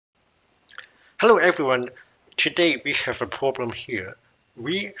Hello everyone, today we have a problem here.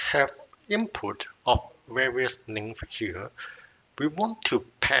 We have input of various length here. We want to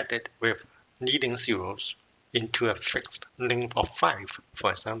pad it with leading zeros into a fixed length of 5,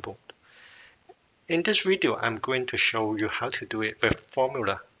 for example. In this video, I'm going to show you how to do it with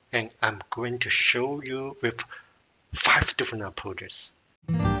formula, and I'm going to show you with 5 different approaches.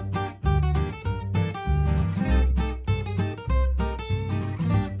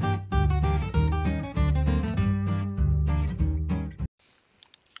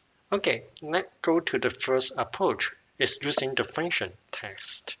 Okay, let's go to the first approach. It's using the function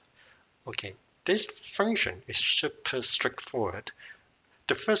text. Okay, this function is super straightforward.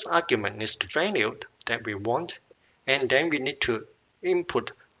 The first argument is the value that we want, and then we need to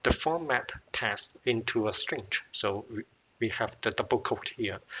input the format text into a string. So we have the double quote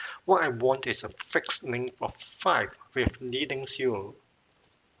here. What I want is a fixed length of 5 with leading 0.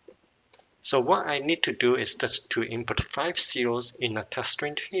 So what I need to do is just to input 5 zeros in a text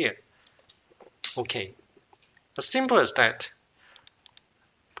string here. Okay, as simple as that.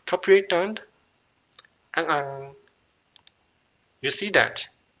 Copy it down, and you see that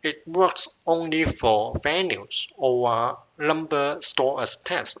it works only for values or number stored as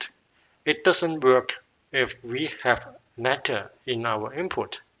text. It doesn't work if we have letter in our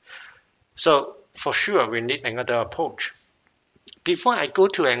input. So for sure we need another approach. Before I go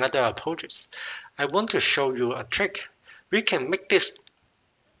to another approaches, I want to show you a trick. We can make this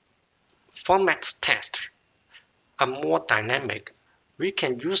format text a more dynamic. We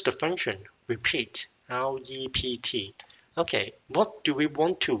can use the function repeat, L-E-P-T. Okay, what do we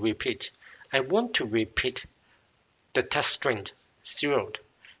want to repeat? I want to repeat the text string 0.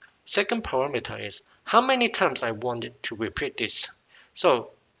 Second parameter is how many times I want it to repeat this. So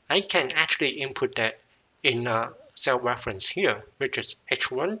I can actually input that in a cell reference here, which is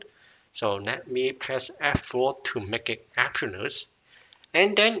H1. So let me press F4 to make it absolute.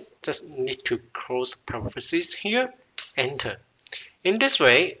 And then just need to close parentheses here, enter. In this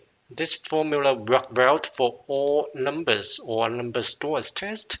way, this formula works well for all numbers or number stored as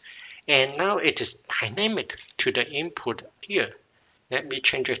text, and now it is dynamic to the input here. Let me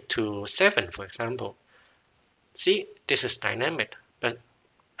change it to 7, for example. See, this is dynamic, but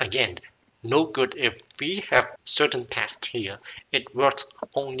again, no good if we have certain text here. It works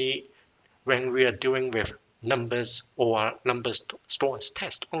only when we are dealing with numbers or numbers stored as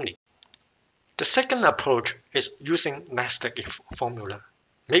text only. The second approach is using nested if formula.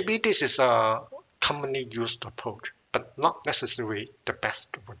 Maybe this is a commonly used approach, but not necessarily the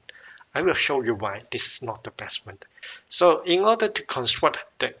best one. I will show you why this is not the best one. So in order to construct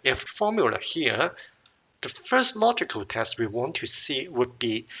the if formula here, the first logical test we want to see would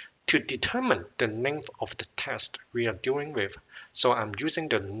be to determine the length of the text we are dealing with. So I'm using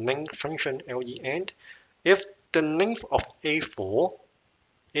the length function len. If the length of A4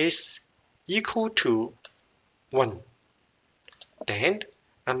 is equal to 1, then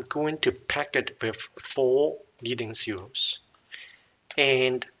I'm going to pack it with 4 leading zeros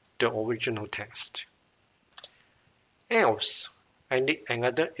and the original text. Else, I need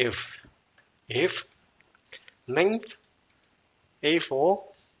another if. If length A4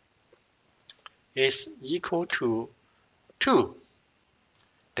 is equal to 2,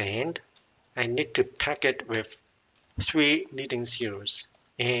 then I need to pack it with 3 leading zeros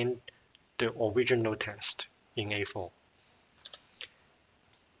and the original text in A4.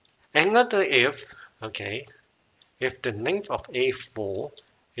 Another if, okay, if the length of A4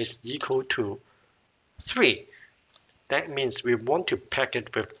 is equal to 3, that means we want to pack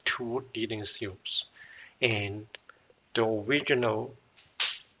it with 2 leading zeros and the original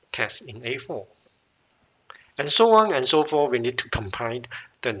text in A4. And so on and so forth, we need to combine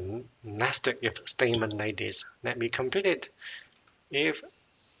the nested if statement like this. Let me complete it. If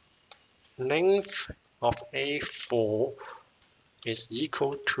length of A4 is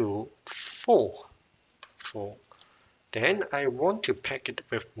equal to 4, then I want to pack it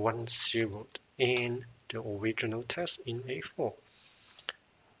with 1 0 in the original text in A4.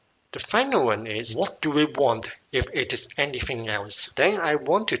 The final one is, what do we want if it is anything else? Then I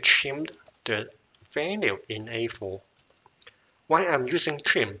want to trim the value in A4. Why I'm using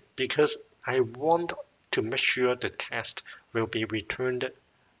trim? Because I want to make sure the text will be returned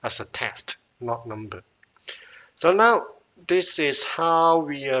as a text, not number. So now this is how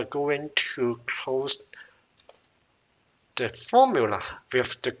we are going to close the formula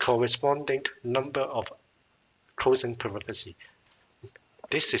with the corresponding number of closing parentheses.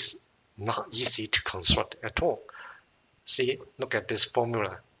 This is not easy to construct at all. See, look at this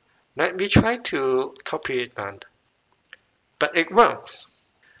formula. Let me try to copy it down. But it works.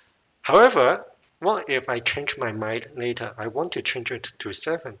 However, What if I change my mind later? I want to change it to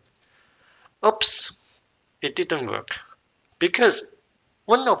 7. Oops, it didn't work. Because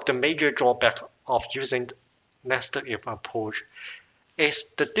one of the major drawbacks of using nested if approach is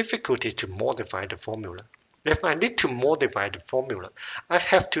the difficulty to modify the formula. If I need to modify the formula, I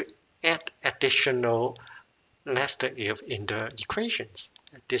have to add additional nested if in the equations.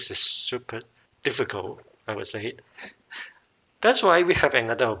 This is super difficult, I would say. That's why we have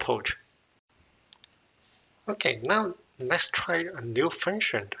another approach. Okay, now let's try a new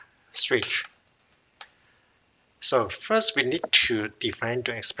function, switch. So first we need to define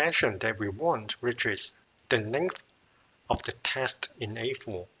the expression that we want, which is the length of the text in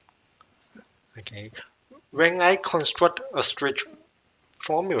A4. Okay, when I construct a switch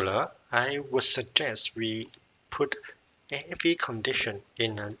formula, I would suggest we put every condition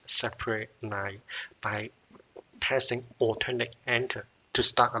in a separate line by pressing alternate enter to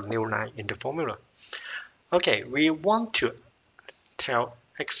start a new line in the formula. Okay, we want to tell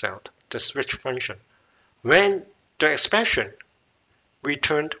Excel the switch function when the expression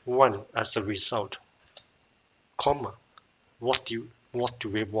returned 1 as a result, comma, what do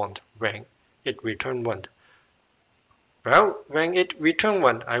we want when it returned 1? Well, when it returned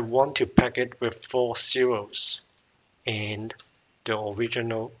 1, I want to pack it with 4 zeros and the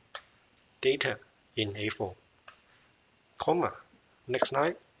original data in A4, comma, next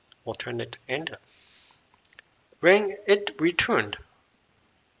line, alternate enter. When it returned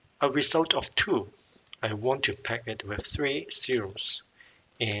a result of 2, I want to pack it with 3 zeros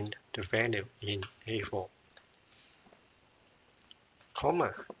and the value in A4,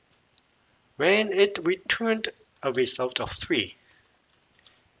 comma. When it returned a result of 3,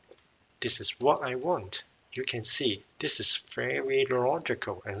 this is what I want. You can see this is very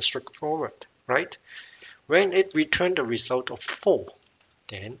logical and straightforward, right? When it returned a result of 4,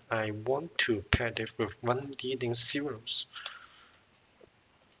 then I want to pair it with 1 leading zeros.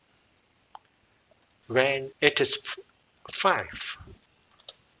 When it is 5,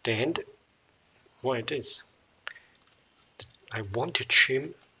 then what it is? I want to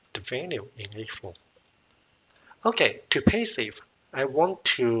trim the value in A4. Okay, to pay safe, I want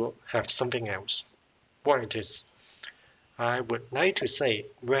to have something else. What it is? I would like to say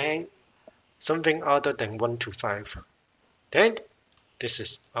when something other than 1 to 5, then this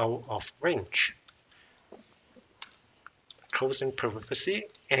is out of range. Closing parenthesis,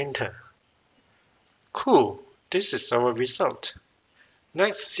 enter. Cool, this is our result.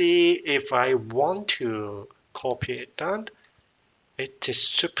 Let's see if I want to copy it down. It is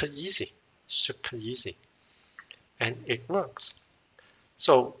super easy, and it works.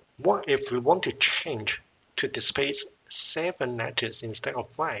 So what if we want to change to display 7 letters instead of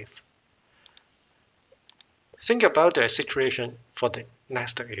 5? Think about the situation for the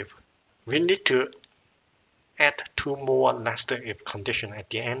nested if. We need to add 2 more nested if conditions at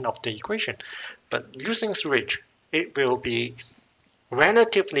the end of the equation. But using switch, it will be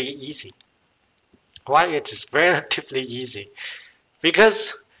relatively easy. Why it is relatively easy?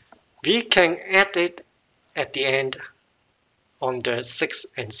 Because we can add it at the end on the 6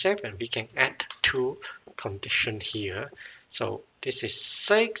 and 7. We can add 2 conditions here. So this is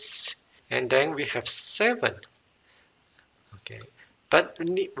 6 and then we have 7. Okay, but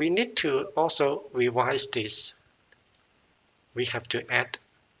we need to also revise this. We have to add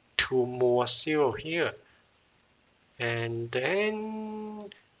 2 more 0 here. And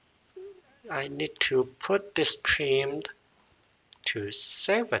then I need to put this trimmed to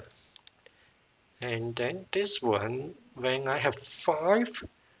 7. And then this one, when I have 5,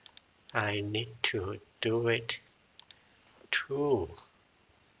 I need to do it 2.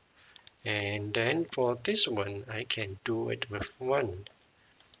 And then for this one, I can do it with 1.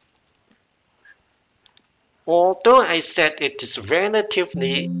 Although I said it is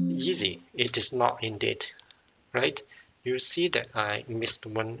relatively easy, it is not indeed, right? You see that I missed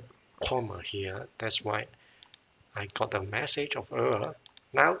 1 comma here. That's why I got a message of error.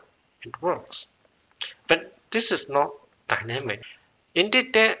 Now it works. But this is not dynamic.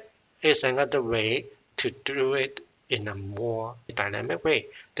 Indeed, there is another way to do it in a more dynamic way.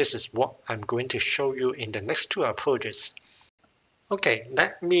 This is what I'm going to show you in the next 2 approaches. Okay,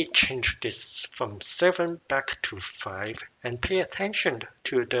 let me change this from 7 back to 5 and pay attention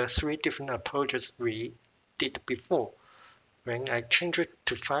to the 3 different approaches we did before. When I change it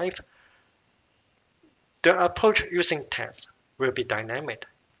to 5, the approach using text will be dynamic.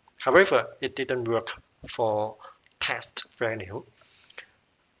 However, it didn't work for text value.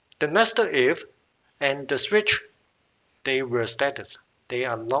 The nested if and the switch, they were static. They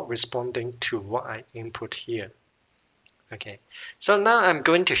are not responding to what I input here. Okay, so now I'm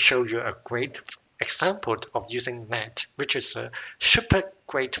going to show you a great example of using net, which is a super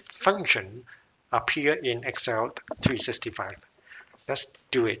great function appear in Excel 365. Let's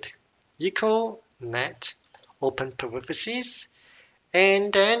do it. Equal net, open parentheses,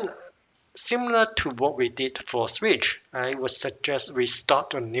 and then similar to what we did for switch, I would suggest we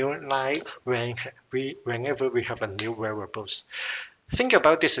start a new line whenever we have a new variables. Think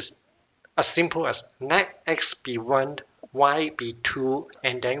about this as simple as let x be 1, y be 2,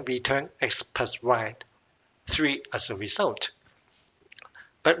 and then return x plus y 3 as a result.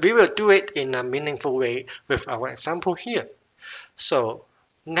 But we will do it in a meaningful way with our example here. So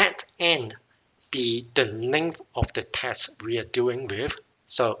let n be the length of the text we are dealing with.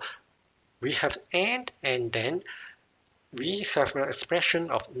 So we have n, and then we have an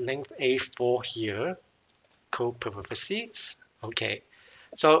expression of length A4 here, called parentheses. Okay,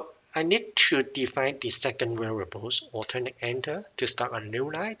 so I need to define the second variables, alternate enter to start a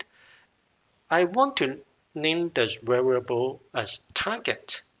new line. I want to name the variable as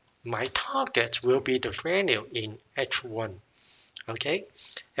target. My target will be the value in H1. Okay,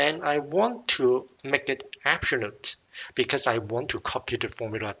 and I want to make it absolute because I want to copy the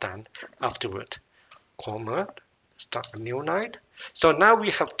formula down afterward. Comma, start a new line. So now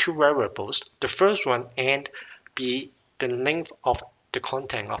we have two variables. The first one and be the length of the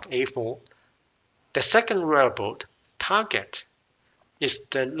content of A4. The second variable, target, is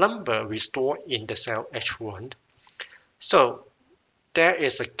the number we store in the cell H1. So there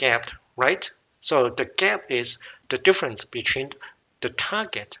is a gap, right? So the gap is the difference between the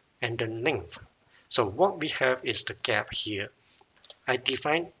target and the length. So what we have is the gap here. I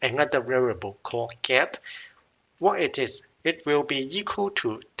define another variable called gap. What it is, it will be equal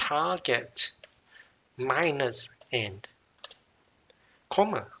to target minus n,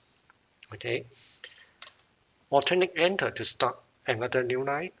 comma. Okay. Alternate enter to start another new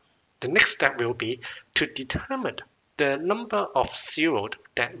line. The next step will be to determine the number of zeros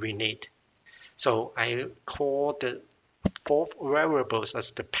that we need. So I call the both variables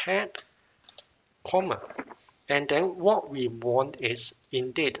as the pad, comma. And then what we want is,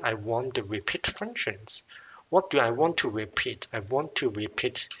 indeed, I want the repeat functions. What do I want to repeat? I want to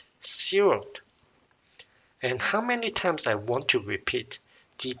repeat 0. And how many times I want to repeat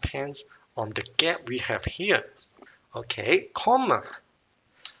depends on the gap we have here. Okay, comma.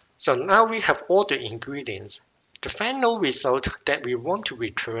 So now we have all the ingredients. The final result that we want to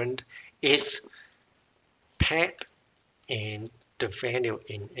return is pad and the value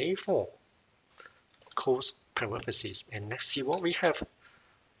in A4, close parentheses. And let's see what we have.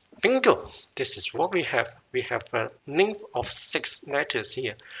 Bingo! This is what we have. We have a length of 6 letters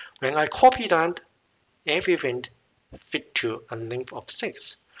here. When I copy down, everything fit to a length of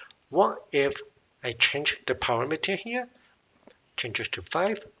 6. What if I change the parameter here? Change it to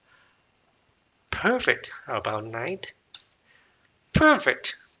 5. Perfect. How about 9?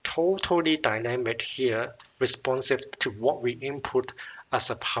 Perfect. Totally dynamic here, responsive to what we input as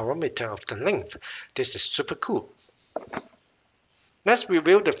a parameter of the length. This is super cool. Let's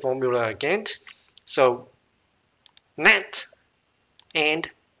review the formula again. So net and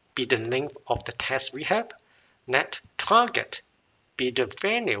be the length of the text we have. Net target be the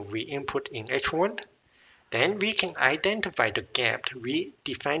value we input in H1. Then we can identify the gap. We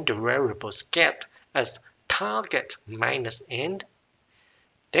define the variable's gap as target minus n.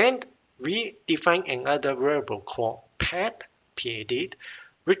 Then we define another variable called pad, PAD,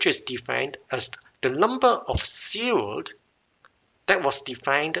 which is defined as the number of zeros that was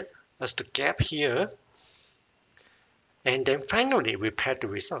defined as the gap here. And then finally, we pad the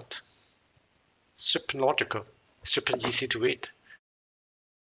result. Super logical, super easy to read.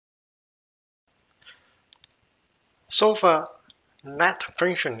 So far, net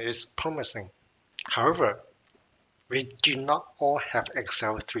function is promising. However, we do not all have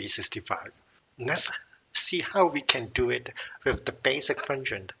Excel 365. Let's see how we can do it with the basic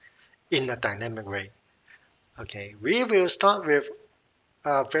function in a dynamic way. Okay, we will start with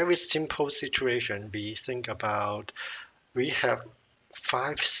a very simple situation. We think about we have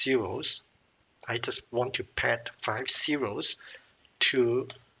 5 zeros. I just want to pad 5 zeros to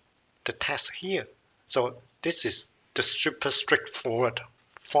the text here. So this is the super straightforward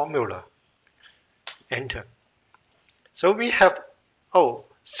formula. Enter. So we have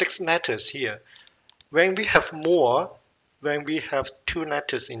 6 letters here. When we have more, when we have 2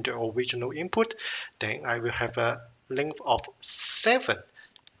 letters in the original input, then I will have a length of 7.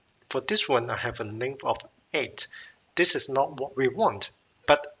 For this one, I have a length of 8. This is not what we want,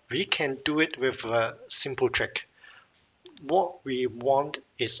 but we can do it with a simple trick. What we want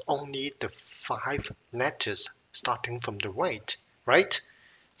is only the 5 letters starting from the right?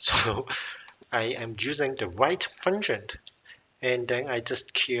 So I am using the right function, and then I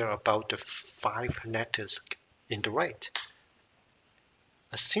just care about the 5 letters in the right.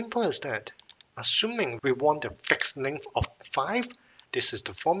 As simple as that. Assuming we want a fixed length of 5, this is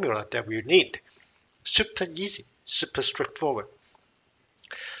the formula that we need. Super easy, super straightforward.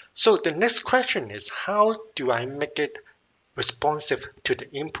 So the next question is, how do I make it responsive to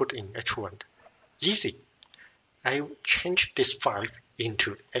the input in H1? Easy. I change this 5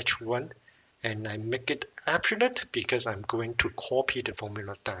 into H1 and I make it absolute because I'm going to copy the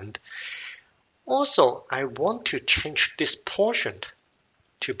formula down. Also, I want to change this portion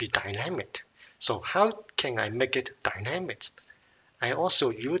to be dynamic. So how can I make it dynamic? I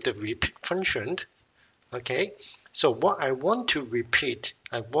also use the repeat function. Okay, so what I want to repeat,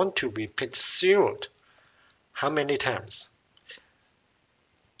 I want to repeat 0. How many times?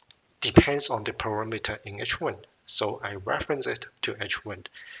 Depends on the parameter in H1. So I reference it to H1.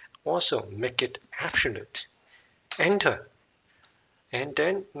 Also make it absolute. Enter. And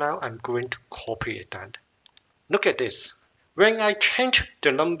then now I'm going to copy it down. Look at this. When I change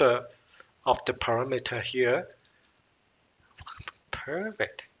the number of the parameter here,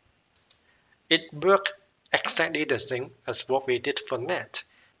 perfect. It worked exactly the same as what we did for net.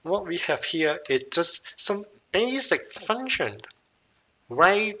 What we have here is just some basic function.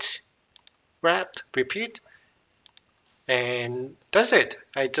 Write, read, repeat, and that's it.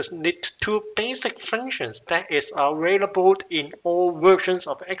 I just need 2 basic functions that is available in all versions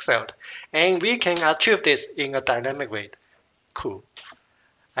of Excel. And we can achieve this in a dynamic way. Cool.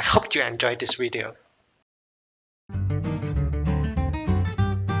 I hope you enjoyed this video.